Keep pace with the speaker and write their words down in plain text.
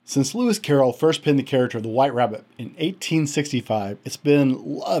Since Lewis Carroll first penned the character of the White Rabbit in 1865, it's been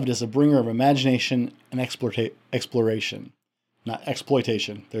loved as a bringer of imagination and exploration. Not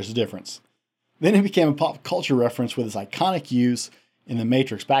exploitation, there's a difference. Then it became a pop culture reference with its iconic use in The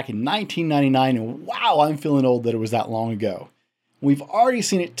Matrix back in 1999, and wow, I'm feeling old that it was that long ago. We've already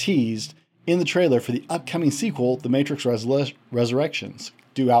seen it teased in the trailer for the upcoming sequel, The Matrix Resurrections,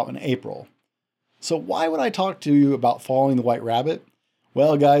 due out in April. So why would I talk to you about following the White Rabbit?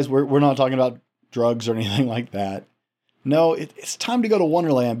 Well, guys, we're not talking about drugs or anything like that. No, it's time to go to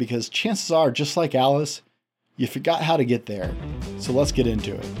Wonderland because chances are, just like Alice, you forgot how to get there. So let's get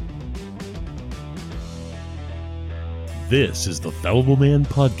into it. This is the Fallible Man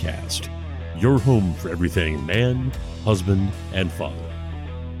Podcast, your home for everything man, husband, and father.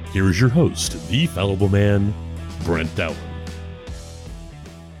 Here is your host, the Fallible Man, Brent Dowling.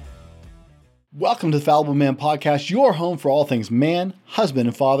 Welcome to the Fallible Man Podcast, your home for all things man, husband,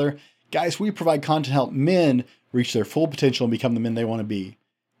 and father. Guys, we provide content to help men reach their full potential and become the men they want to be.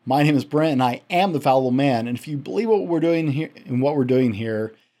 My name is Brent, and I am the Fallible Man. And if you believe what we're doing here and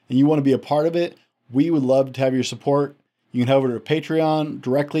you want to be a part of it, we would love to have your support. You can head over to Patreon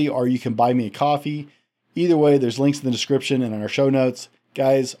directly, or you can buy me a coffee. Either way, there's links in the description and in our show notes.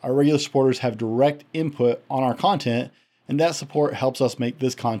 Guys, our regular supporters have direct input on our content, and that support helps us make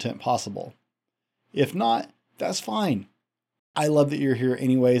this content possible. If not, that's fine. I love that you're here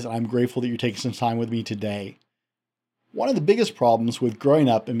anyways, and I'm grateful that you're taking some time with me today. One of the biggest problems with growing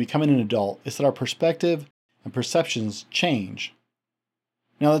up and becoming an adult is that our perspective and perceptions change.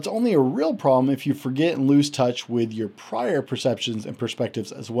 Now, that's only a real problem if you forget and lose touch with your prior perceptions and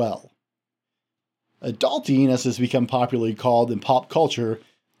perspectives as well. Adulting, as has become popularly called in pop culture,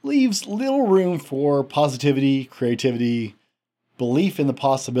 leaves little room for positivity, creativity, belief in the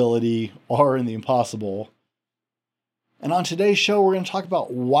possibility, or in the impossible. And on today's show, we're going to talk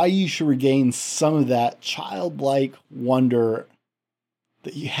about why you should regain some of that childlike wonder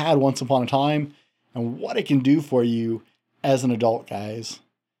that you had once upon a time and what it can do for you as an adult, guys.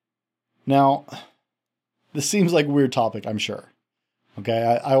 Now, this seems like a weird topic, I'm sure.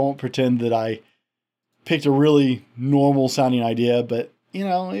 Okay, I won't pretend that I picked a really normal sounding idea, but you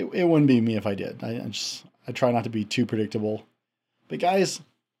know, it wouldn't be me if I did. I try not to be too predictable. But guys,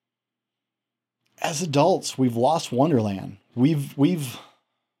 as adults, we've lost Wonderland. We've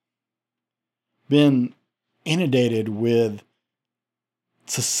been inundated with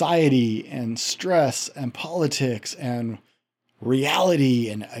society and stress and politics and reality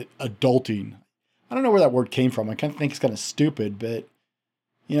and adulting. I don't know where that word came from. I kind of think it's kind of stupid, but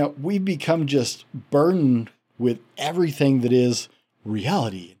you know, we've become just burdened with everything that is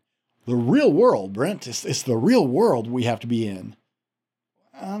reality. The real world, Brent, it's the real world we have to be in.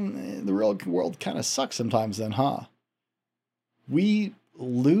 The real world kind of sucks sometimes then, huh? We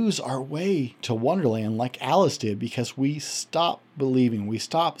lose our way to Wonderland like Alice did because we stop believing. We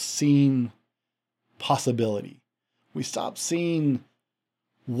stop seeing possibility. We stop seeing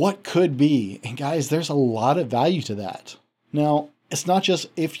what could be. And guys, there's a lot of value to that. Now, it's not just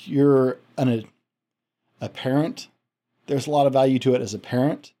if you're a parent. There's a lot of value to it as a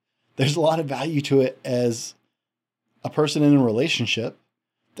parent. There's a lot of value to it as a person in a relationship.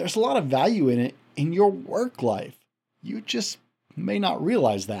 There's a lot of value in it in your work life. You just may not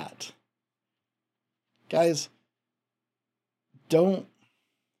realize that. Guys, don't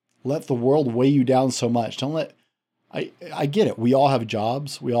let the world weigh you down so much. I get it. We all have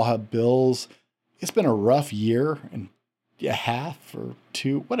jobs. We all have bills. It's been a rough year and a half or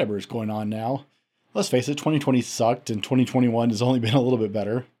two, whatever is going on now. Let's face it, 2020 sucked and 2021 has only been a little bit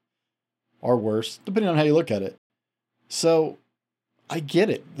better or worse, depending on how you look at it. So I get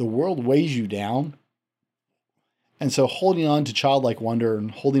it. The world weighs you down. And so holding on to childlike wonder and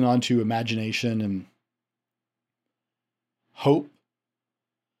holding on to imagination and hope.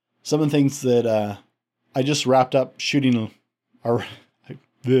 Some of the things that I just wrapped up shooting, I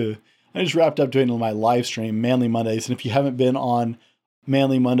just wrapped up doing my live stream, Manly Mondays. And if you haven't been on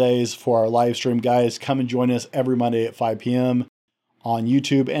Manly Mondays for our live stream, guys, come and join us every Monday at 5 p.m. on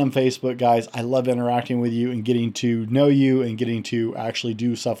YouTube and Facebook, guys. I love interacting with you and getting to know you and getting to actually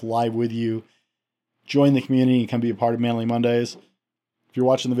do stuff live with you. Join the community and come be a part of Manly Mondays. If you're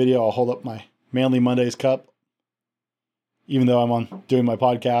watching the video, I'll hold up my Manly Mondays cup, even though I'm doing my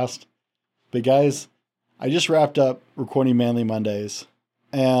podcast. But guys, I just wrapped up recording Manly Mondays,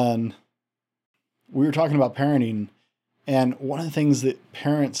 and we were talking about parenting. And one of the things that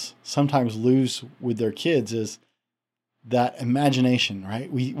parents sometimes lose with their kids is that imagination,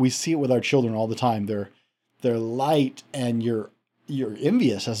 right? We see it with our children all the time. They're light, and you're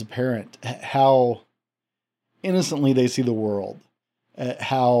envious as a parent how innocently they see the world, at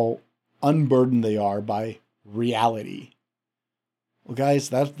how unburdened they are by reality. Well, guys,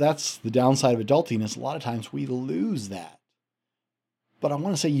 that's the downside of adulting is a lot of times we lose that. But I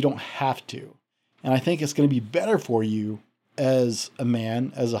want to say you don't have to. And I think it's going to be better for you as a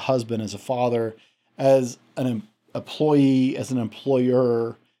man, as a husband, as a father, as an employee, as an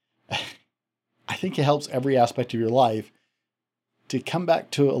employer. I think it helps every aspect of your life to come back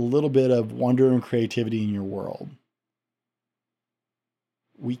to a little bit of wonder and creativity in your world.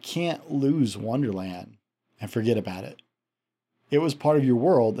 We can't lose Wonderland and forget about it. It was part of your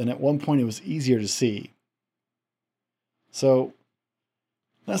world, and at one point it was easier to see. So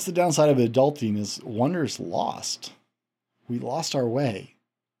that's the downside of adulting, is wonder's lost. We lost our way.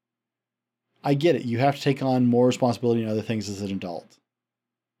 I get it. You have to take on more responsibility and other things as an adult.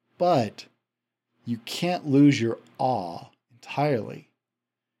 But you can't lose your awe entirely.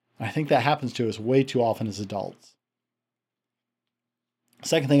 And I think that happens to us way too often as adults.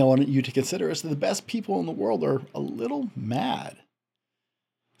 Second thing I want you to consider is that the best people in the world are a little mad.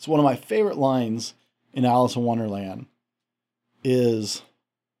 It's one of my favorite lines in Alice in Wonderland is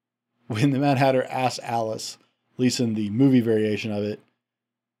when the Mad Hatter asks Alice, at least in the movie variation of it,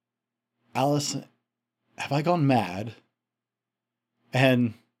 Alice, have I gone mad?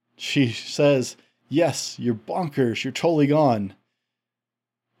 And she says, yes, you're bonkers, you're totally gone.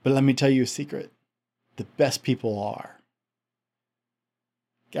 But let me tell you a secret. The best people are.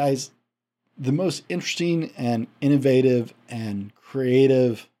 Guys, the most interesting and innovative and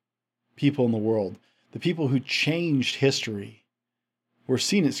creative people in the world, the people who changed history, were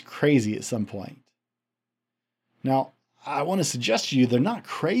seen as crazy at some point. Now, I want to suggest to you they're not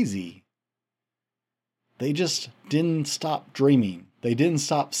crazy. They just didn't stop dreaming. They didn't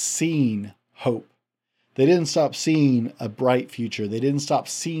stop seeing hope. They didn't stop seeing a bright future. They didn't stop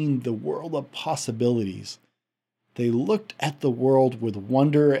seeing the world of possibilities. They looked at the world with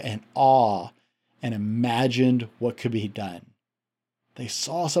wonder and awe and imagined what could be done. They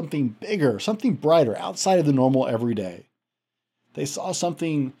saw something bigger, something brighter outside of the normal everyday. They saw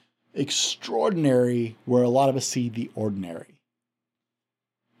something extraordinary where a lot of us see the ordinary.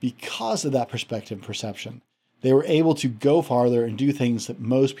 Because of that perspective and perception, they were able to go farther and do things that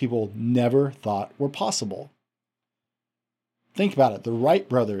most people never thought were possible. Think about it. The Wright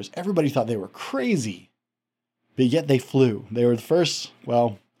brothers, everybody thought they were crazy. But yet they flew. They were the first,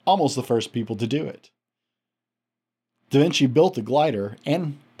 well, almost the first people to do it. Da Vinci built a glider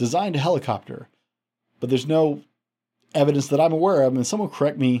and designed a helicopter. But there's no evidence that I'm aware of, and someone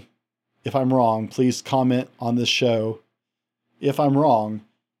correct me if I'm wrong. Please comment on this show if I'm wrong.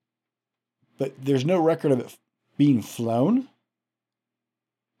 But there's no record of it being flown.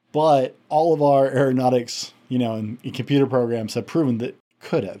 But all of our aeronautics, in computer programs have proven that it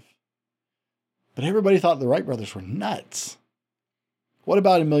could have. But everybody thought the Wright brothers were nuts. What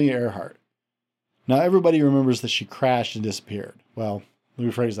about Amelia Earhart? Now, everybody remembers that she crashed and disappeared. Well, let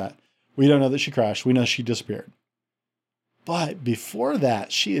me rephrase that. We don't know that she crashed. We know she disappeared. But before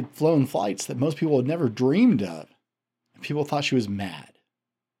that, she had flown flights that most people had never dreamed of. And people thought she was mad.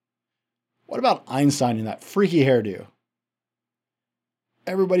 What about Einstein and that freaky hairdo?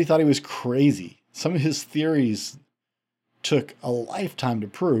 Everybody thought he was crazy. Some of his theories took a lifetime to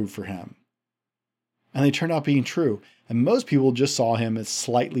prove for him. And they turned out being true. And most people just saw him as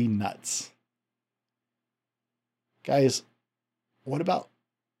slightly nuts. Guys, what about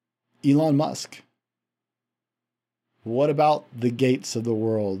Elon Musk? What about the Gates of the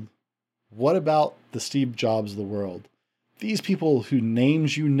world? What about the Steve Jobs of the world? These people whose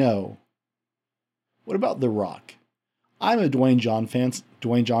names you know. What about The Rock? I'm a Dwayne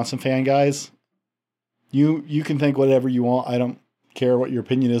Johnson fan, guys. You can think whatever you want. I don't care what your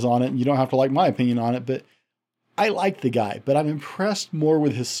opinion is on it. You don't have to like my opinion on it, but I like the guy, but I'm impressed more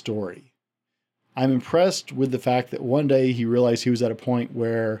with his story. I'm impressed with the fact that one day he realized he was at a point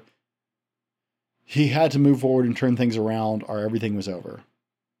where he had to move forward and turn things around or everything was over.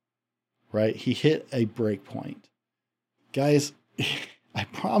 Right? He hit a break point. Guys, I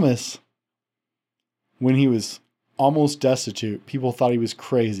promise when he was almost destitute, people thought he was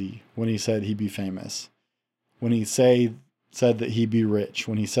crazy when he said he'd be famous. When he said that he'd be rich,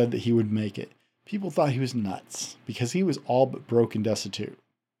 when he said that he would make it. People thought he was nuts because he was all but broke and destitute.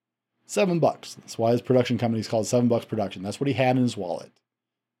 $7. That's why his production company is called $7 Production. That's what he had in his wallet.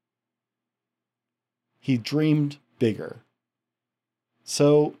 He dreamed bigger.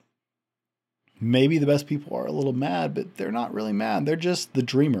 So maybe the best people are a little mad, but they're not really mad. They're just the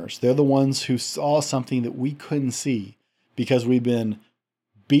dreamers. They're the ones who saw something that we couldn't see because we've been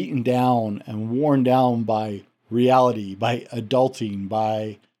beaten down and worn down by reality, by adulting,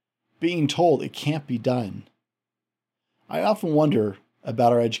 by being told it can't be done. I often wonder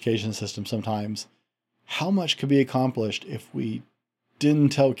about our education system sometimes. How much could be accomplished if we didn't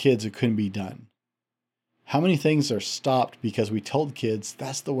tell kids it couldn't be done? How many things are stopped because we told kids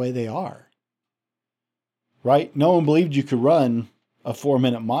that's the way they are? Right? No one believed you could run a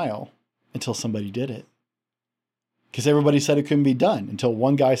 4-minute mile until somebody did it. Because everybody said it couldn't be done until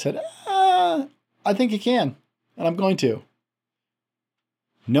one guy said, I think it can, and I'm going to.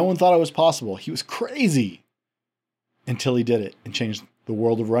 No one thought it was possible. He was crazy until he did it and changed the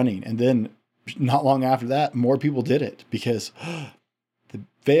world of running. And then not long after that, more people did it because the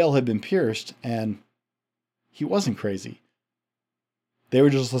veil had been pierced and he wasn't crazy. They were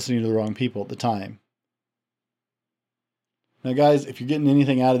just listening to the wrong people at the time. Now, guys, if you're getting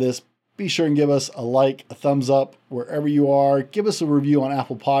anything out of this, be sure and give us a like, a thumbs up wherever you are. Give us a review on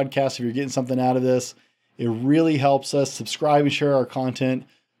Apple Podcasts if you're getting something out of this. It really helps us. Subscribe and share our content.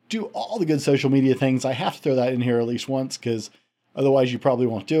 Do all the good social media things. I have to throw that in here at least once because otherwise you probably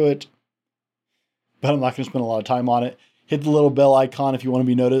won't do it. But I'm not going to spend a lot of time on it. Hit the little bell icon if you want to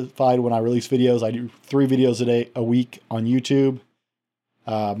be notified when I release videos. I do 3 videos a week on YouTube.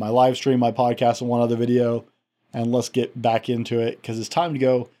 My live stream, my podcast, and one other video. And let's get back into it because it's time to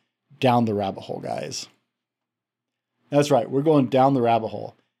go down the rabbit hole, guys. That's right. We're going down the rabbit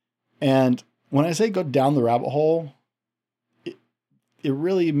hole. And when I say go down the rabbit hole, it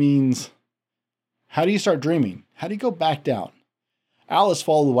really means, how do you start dreaming? How do you go back down? Alice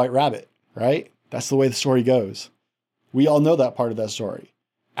followed the white rabbit, right? That's the way the story goes. We all know that part of that story.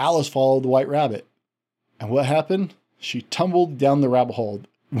 Alice followed the white rabbit. And what happened? She tumbled down the rabbit hole.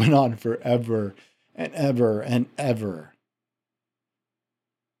 Went on forever and ever and ever.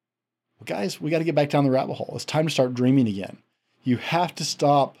 Well, guys, we got to get back down the rabbit hole. It's time to start dreaming again. You have to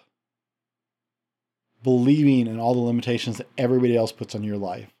stop believing in all the limitations that everybody else puts on your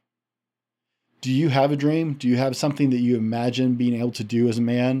life. Do you have a dream? Do you have something that you imagine being able to do as a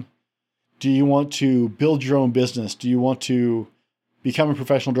man? Do you want to build your own business? Do you want to become a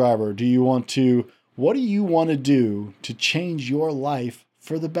professional driver? What do you want to do to change your life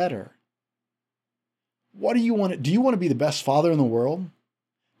for the better? Do you want to be the best father in the world?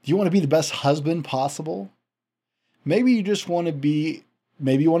 Do you want to be the best husband possible? Maybe you want to be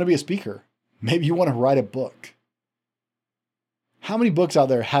a speaker. Maybe you want to write a book. How many books out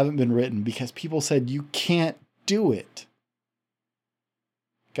there haven't been written because people said you can't do it?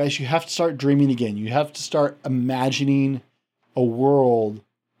 Guys, you have to start dreaming again. You have to start imagining a world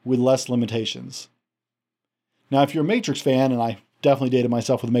with less limitations. Now, if you're a Matrix fan, and I definitely dated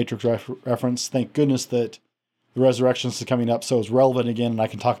myself with a Matrix reference, thank goodness that the Resurrections is coming up, so it's relevant again, and I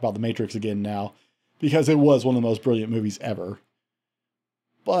can talk about the Matrix again now, because it was one of the most brilliant movies ever.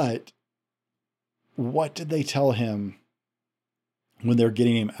 But what did they tell him when they were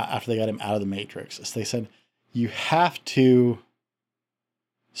getting him, after they got him out of the Matrix? They said, you have to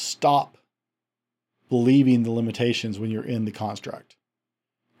stop believing the limitations when you're in the construct,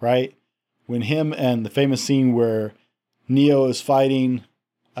 right? When him and the famous scene where Neo is fighting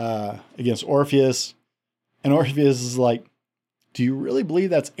against Orpheus, and Orpheus is like, do you really believe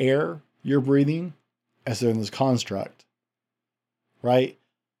that's air you're breathing as they're in this construct, right?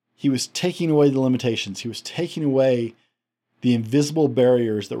 He was taking away the limitations. He was taking away the invisible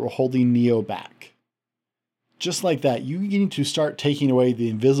barriers that were holding Neo back. Just like that, you need to start taking away the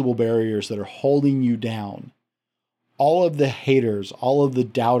invisible barriers that are holding you down. All of the haters, all of the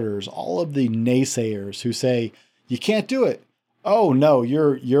doubters, all of the naysayers who say, you can't do it. Oh no,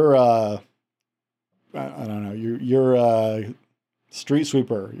 you're a street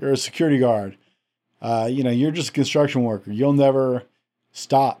sweeper. You're a security guard. You're just a construction worker. You'll never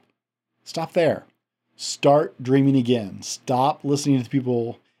stop. Stop there. Start dreaming again. Stop listening to the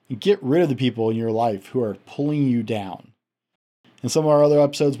people and get rid of the people in your life who are pulling you down. In some of our other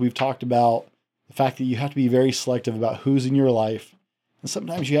episodes, we've talked about the fact that you have to be very selective about who's in your life. And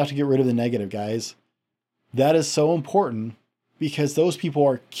sometimes you have to get rid of the negative, guys. That is so important because those people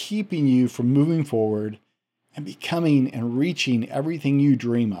are keeping you from moving forward and becoming and reaching everything you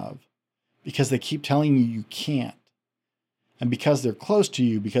dream of because they keep telling you can't. And because they're close to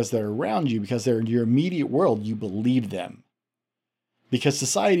you, because they're around you, because they're in your immediate world, you believe them. Because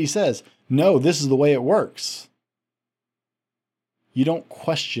society says, no, this is the way it works. You don't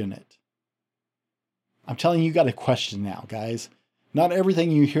question it. I'm telling you, you got to question now, guys. Not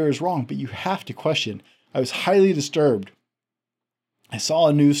everything you hear is wrong, but you have to question. I was highly disturbed. I saw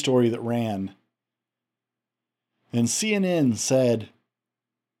a news story that ran, and CNN said,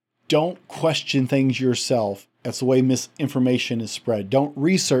 don't question things yourself. That's the way misinformation is spread. Don't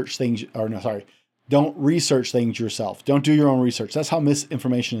research things yourself. Don't do your own research. That's how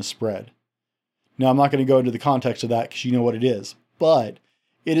misinformation is spread. Now, I'm not going to go into the context of that because you know what it is. but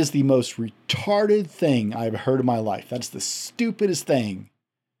it is the most retarded thing I've heard in my life. That's the stupidest thing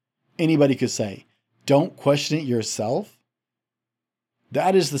anybody could say. Don't question it yourself.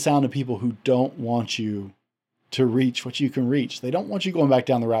 That is the sound of people who don't want you to reach what you can reach. They don't want you going back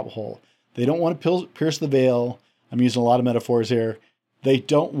down the rabbit hole. They don't want to pierce the veil. I'm using a lot of metaphors here. They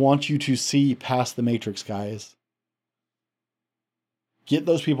don't want you to see past the matrix, guys. Get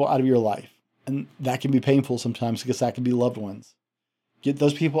those people out of your life. And that can be painful sometimes because that can be loved ones. Get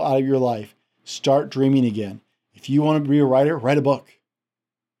those people out of your life. Start dreaming again. If you want to be a writer, write a book.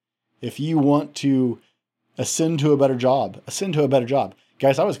 If you want to ascend to a better job, ascend to a better job.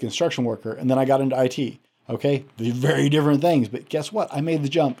 Guys, I was a construction worker and then I got into IT. Okay, they're very different things, but guess what? I made the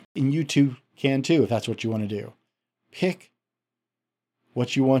jump, and you too can too if that's what you want to do. Pick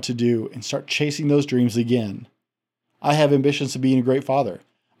what you want to do and start chasing those dreams again. I have ambitions to being a great father.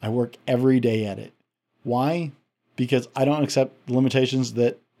 I work every day at it. Why? Because I don't accept the limitations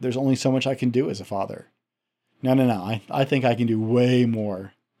that there's only so much I can do as a father. No. I think I can do way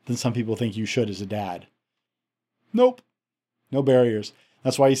more than some people think you should as a dad. Nope. No barriers.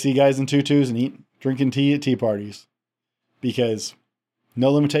 That's why you see guys in tutus and drinking tea at tea parties. Because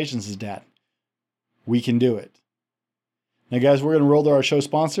no limitations as dad. We can do it. Now, guys, we're going to roll to our show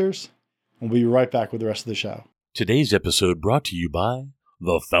sponsors. We'll be right back with the rest of the show. Today's episode brought to you by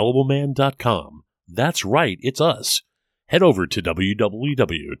thefallibleman.com. That's right, it's us. Head over to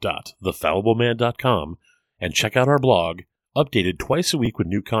www.thefallibleman.com and check out our blog, updated twice a week with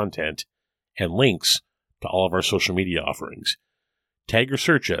new content and links to all of our social media offerings. Tag or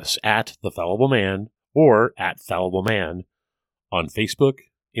search us at The Fallible Man or at Fallible Man on Facebook,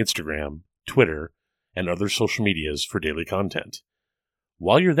 Instagram, Twitter, and other social medias for daily content.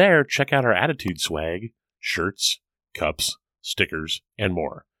 While you're there, check out our Attitude swag, shirts, cups, stickers, and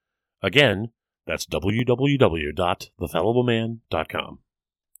more. Again, that's www.thefallibleman.com.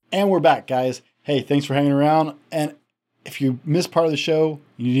 And we're back, guys. Hey, thanks for hanging around. And if you missed part of the show,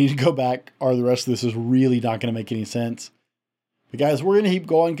 you need to go back, or the rest of this is really not going to make any sense. But guys, we're going to keep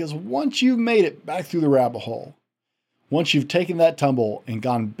going because once you've made it back through the rabbit hole, once you've taken that tumble and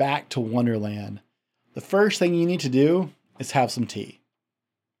gone back to Wonderland, the first thing you need to do is have some tea.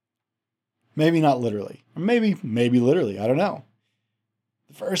 Maybe not literally, or maybe literally, I don't know.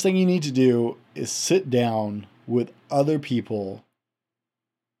 The first thing you need to do is sit down with other people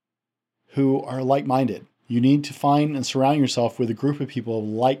who are like-minded. You need to find and surround yourself with a group of people,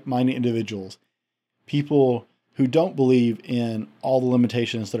 like-minded individuals, people who don't believe in all the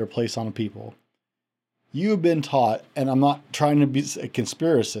limitations that are placed on people. You have been taught, and I'm not trying to be a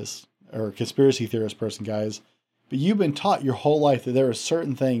conspiracist or a conspiracy theorist person, guys, but you've been taught your whole life that there are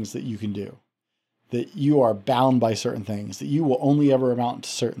certain things that you can do, that you are bound by certain things, that you will only ever amount to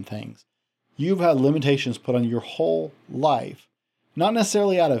certain things. You've had limitations put on your whole life, not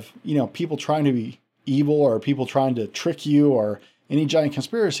necessarily out of, people trying to be evil or people trying to trick you or any giant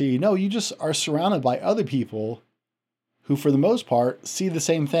conspiracy. No, you just are surrounded by other people who, for the most part, see the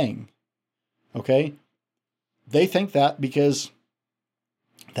same thing. Okay? They think that because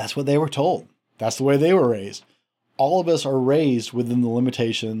that's what they were told. That's the way they were raised. All of us are raised within the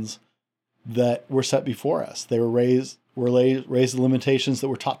limitations that were set before us. They were raised the limitations that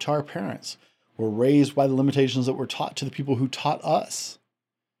were taught to our parents. We're raised by the limitations that were taught to the people who taught us.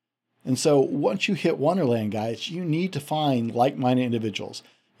 And so once you hit Wonderland, guys, you need to find like-minded individuals.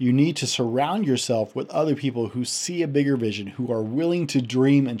 You need to surround yourself with other people who see a bigger vision, who are willing to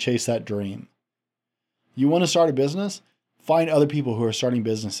dream and chase that dream. You want to start a business? Find other people who are starting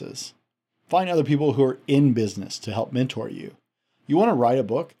businesses. Find other people who are in business to help mentor you. You want to write a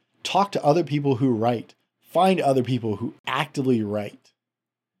book? Talk to other people who write. Find other people who actively write.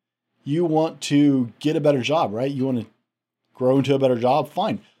 You want to get a better job, right? You want to grow into a better job?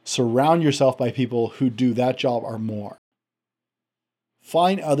 Fine. Surround yourself by people who do that job or more.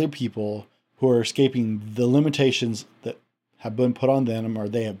 Find other people who are escaping the limitations that have been put on them or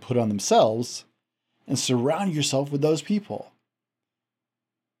they have put on themselves, and surround yourself with those people.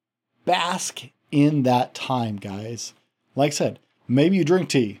 Bask in that time, guys. Like I said, maybe you drink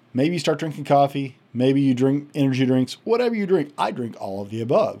tea, maybe you start drinking coffee, maybe you drink energy drinks, whatever you drink. I drink all of the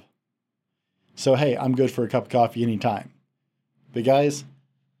above. So, hey, I'm good for a cup of coffee anytime. But guys,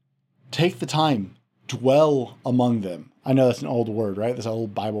 take the time, dwell among them. I know that's an old word, right? That's an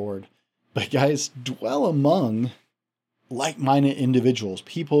old Bible word. But guys, dwell among like-minded individuals,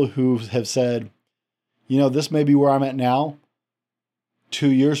 people who have said, this may be where I'm at now. 2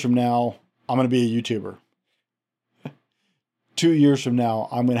 years from now, I'm going to be a YouTuber. 2 years from now,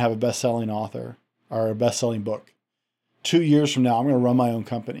 I'm going to have a best-selling author or a best-selling book. 2 years from now, I'm going to run my own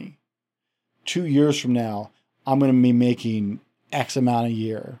company. 2 years from now, I'm going to be making X amount a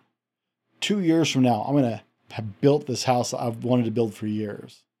year. 2 years from now, I'm going to have built this house I've wanted to build for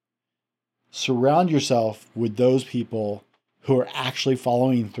years. Surround yourself with those people who are actually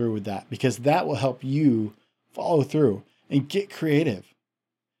following through with that, because that will help you follow through and get creative.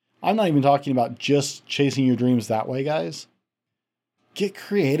 I'm not even talking about just chasing your dreams that way, guys. Get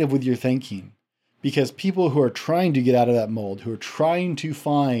creative with your thinking, because people who are trying to get out of that mold, who are trying to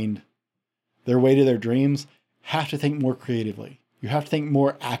find their way to their dreams, have to think more creatively. You have to think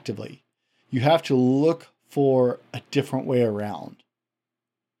more actively. You have to look for a different way around.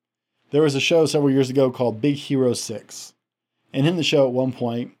 There was a show several years ago called Big Hero 6. And in the show at one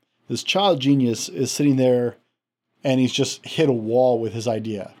point, this child genius is sitting there and he's just hit a wall with his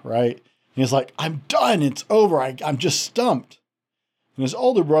idea, right? And he's like, I'm done. It's over. I'm just stumped. And his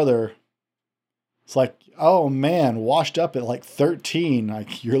older brother is like, oh man, washed up at like 13,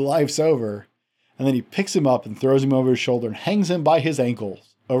 like your life's over. And then he picks him up and throws him over his shoulder and hangs him by his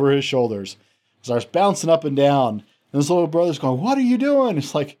ankles over his shoulders. Starts bouncing up and down. And his little brother's going, what are you doing?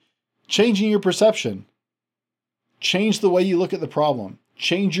 It's like changing your perception. Change the way you look at the problem.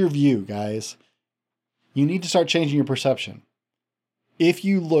 Change your view, guys. You need to start changing your perception. If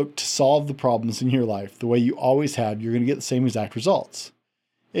you look to solve the problems in your life the way you always have, you're going to get the same exact results.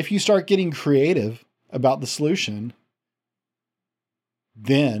 If you start getting creative about the solution,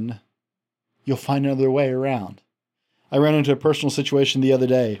 then you'll find another way around. I ran into a personal situation the other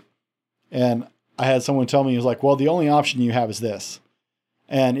day, and I had someone tell me, he was like, well, the only option you have is this.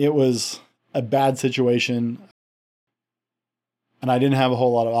 And it was a bad situation, and I didn't have a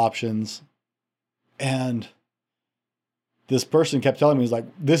whole lot of options. And this person kept telling me, he's like,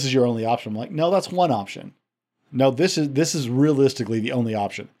 this is your only option. I'm like, no, that's one option. No, this is realistically the only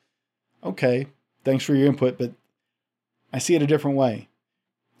option. Okay, thanks for your input, but I see it a different way.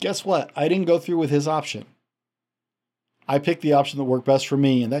 Guess what? I didn't go through with his option. I picked the option that worked best for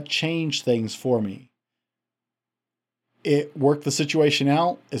me, and that changed things for me. It worked the situation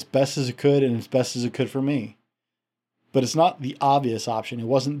out as best as it could and as best as it could for me. But it's not the obvious option. It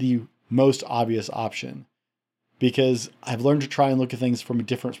wasn't the most obvious option, because I've learned to try and look at things from a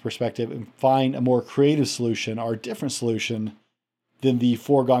different perspective and find a more creative solution or a different solution than the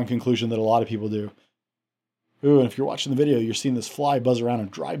foregone conclusion that a lot of people do. Ooh, and if you're watching the video, you're seeing this fly buzz around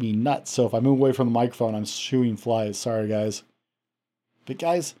and drive me nuts. So if I move away from the microphone, I'm shooing flies. Sorry, guys. But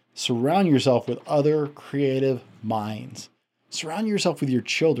guys, surround yourself with other creative minds. Surround yourself with your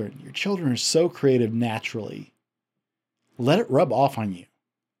children. Your children are so creative naturally. Let it rub off on you.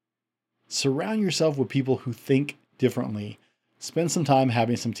 Surround yourself with people who think differently. Spend some time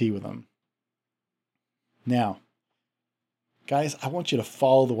having some tea with them. Now, guys, I want you to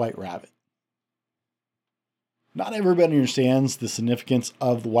follow the white rabbit. Not everybody understands the significance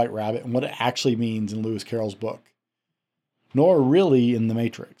of the white rabbit and what it actually means in Lewis Carroll's book, nor really in The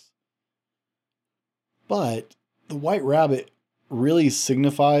Matrix. But the white rabbit really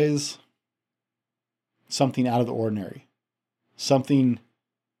signifies something out of the ordinary, something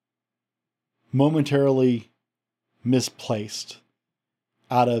momentarily misplaced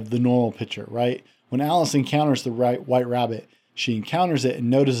out of the normal picture, right? When Alice encounters the white rabbit, she encounters it and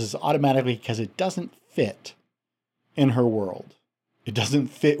notices automatically because it doesn't fit in her world. It doesn't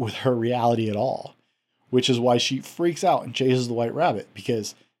fit with her reality at all, which is why she freaks out and chases the white rabbit,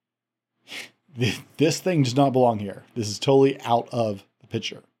 because this thing does not belong here. This is totally out of the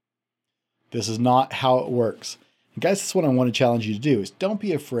picture. This is not how it works. And guys, that's what I want to challenge you to do, is don't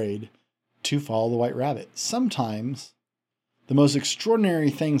be afraid to follow the white rabbit. Sometimes the most extraordinary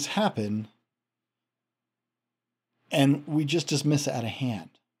things happen and we just dismiss it out of hand.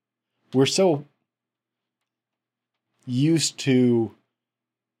 We're so used to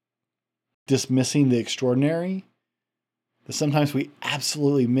dismissing the extraordinary that sometimes we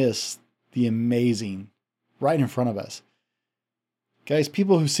absolutely miss the amazing right in front of us. Guys,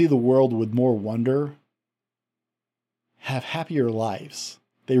 people who see the world with more wonder have happier lives.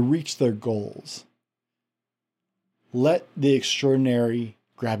 They reach their goals. Let the extraordinary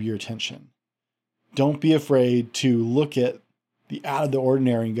grab your attention. Don't be afraid to look at the out of the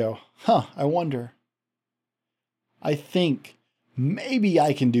ordinary and go, I wonder. I think maybe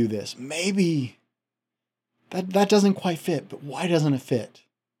I can do this. Maybe that doesn't quite fit, but why doesn't it fit?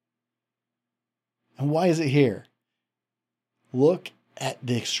 And why is it here? Look at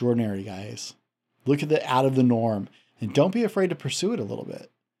the extraordinary, guys. Look at the out of the norm, and don't be afraid to pursue it a little bit.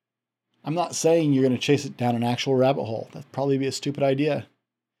 I'm not saying you're going to chase it down an actual rabbit hole. That'd probably be a stupid idea.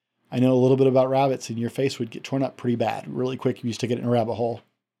 I know a little bit about rabbits, and your face would get torn up pretty bad really quick if you stick it in a rabbit hole.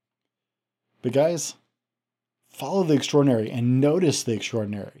 But guys, follow the extraordinary and notice the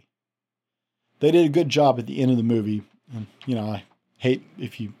extraordinary. They did a good job at the end of the movie And, I hate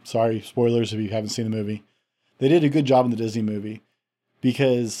spoilers if you haven't seen the movie. They did a good job in the Disney movie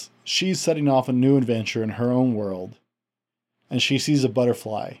because she's setting off a new adventure in her own world and she sees a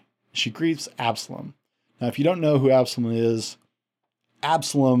butterfly. She greets Absalom. Now, if you don't know who Absalom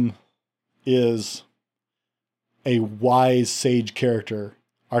is a wise sage character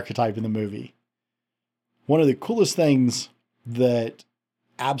archetype in the movie. One of the coolest things that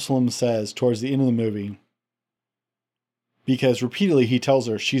Absalom says towards the end of the movie, because repeatedly he tells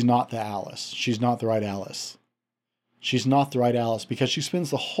her she's not the Alice. She's not the right Alice. She's not the right Alice because she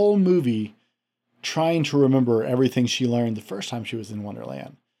spends the whole movie trying to remember everything she learned the first time she was in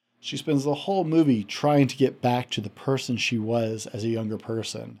Wonderland. She spends the whole movie trying to get back to the person she was as a younger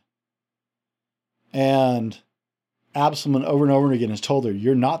person. And Absalom over and over again has told her,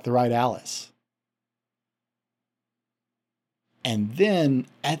 you're not the right Alice. And then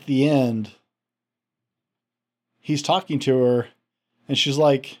at the end, he's talking to her and she's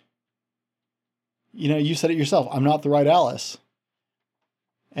like, you said it yourself. I'm not the right Alice.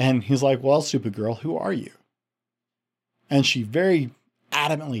 And he's like, well, stupid girl, who are you? And she very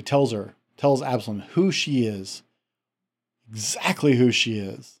adamantly tells Absalom who she is, exactly who she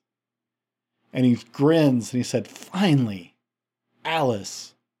is. And he grins and he said, finally,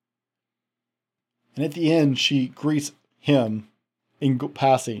 Alice. And at the end, she greets him in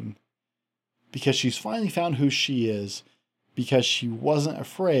passing because she's finally found who she is, because she wasn't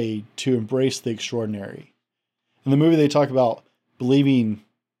afraid to embrace the extraordinary. In the movie, they talk about believing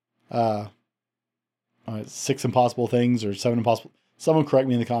 6 impossible things or 7 impossible. Someone correct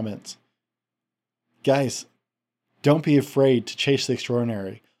me in the comments. Guys, don't be afraid to chase the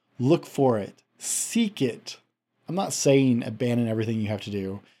extraordinary. Look for it. Seek it. I'm not saying abandon everything you have to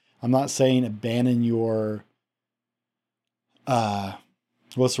do. I'm not saying abandon your,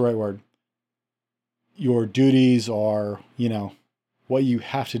 what's the right word? Your duties or, what you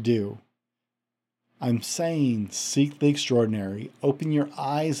have to do. I'm saying seek the extraordinary. Open your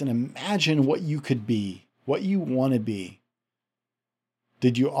eyes and imagine what you could be, what you want to be.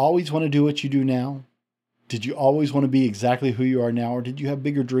 Did you always want to do what you do now? Did you always want to be exactly who you are now, or did you have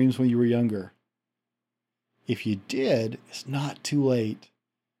bigger dreams when you were younger? If you did, it's not too late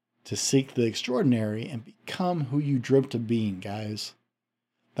to seek the extraordinary and become who you dreamt of being, guys.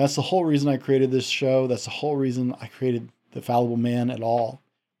 That's the whole reason I created this show. That's the whole reason I created The Fallible Man at all.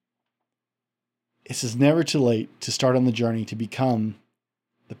 It's never too late to start on the journey to become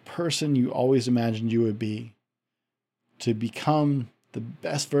the person you always imagined you would be, to become the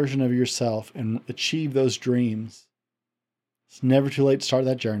best version of yourself and achieve those dreams. It's never too late to start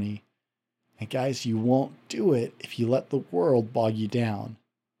that journey. And guys, you won't do it if you let the world bog you down.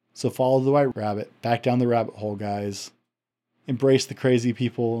 So follow the white rabbit, back down the rabbit hole, guys. Embrace the crazy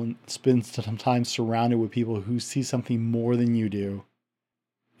people and spend some time surrounded with people who see something more than you do.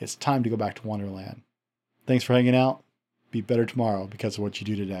 It's time to go back to Wonderland. Thanks for hanging out. Be better tomorrow because of what you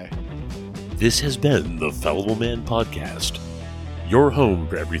do today. This has been the Fallible Man Podcast, your home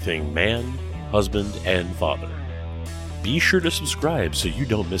for everything man, husband, and father. Be sure to subscribe so you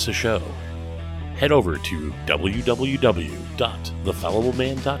don't miss a show. Head over to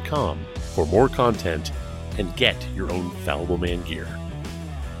www.thefallibleman.com for more content and get your own Fallible Man gear.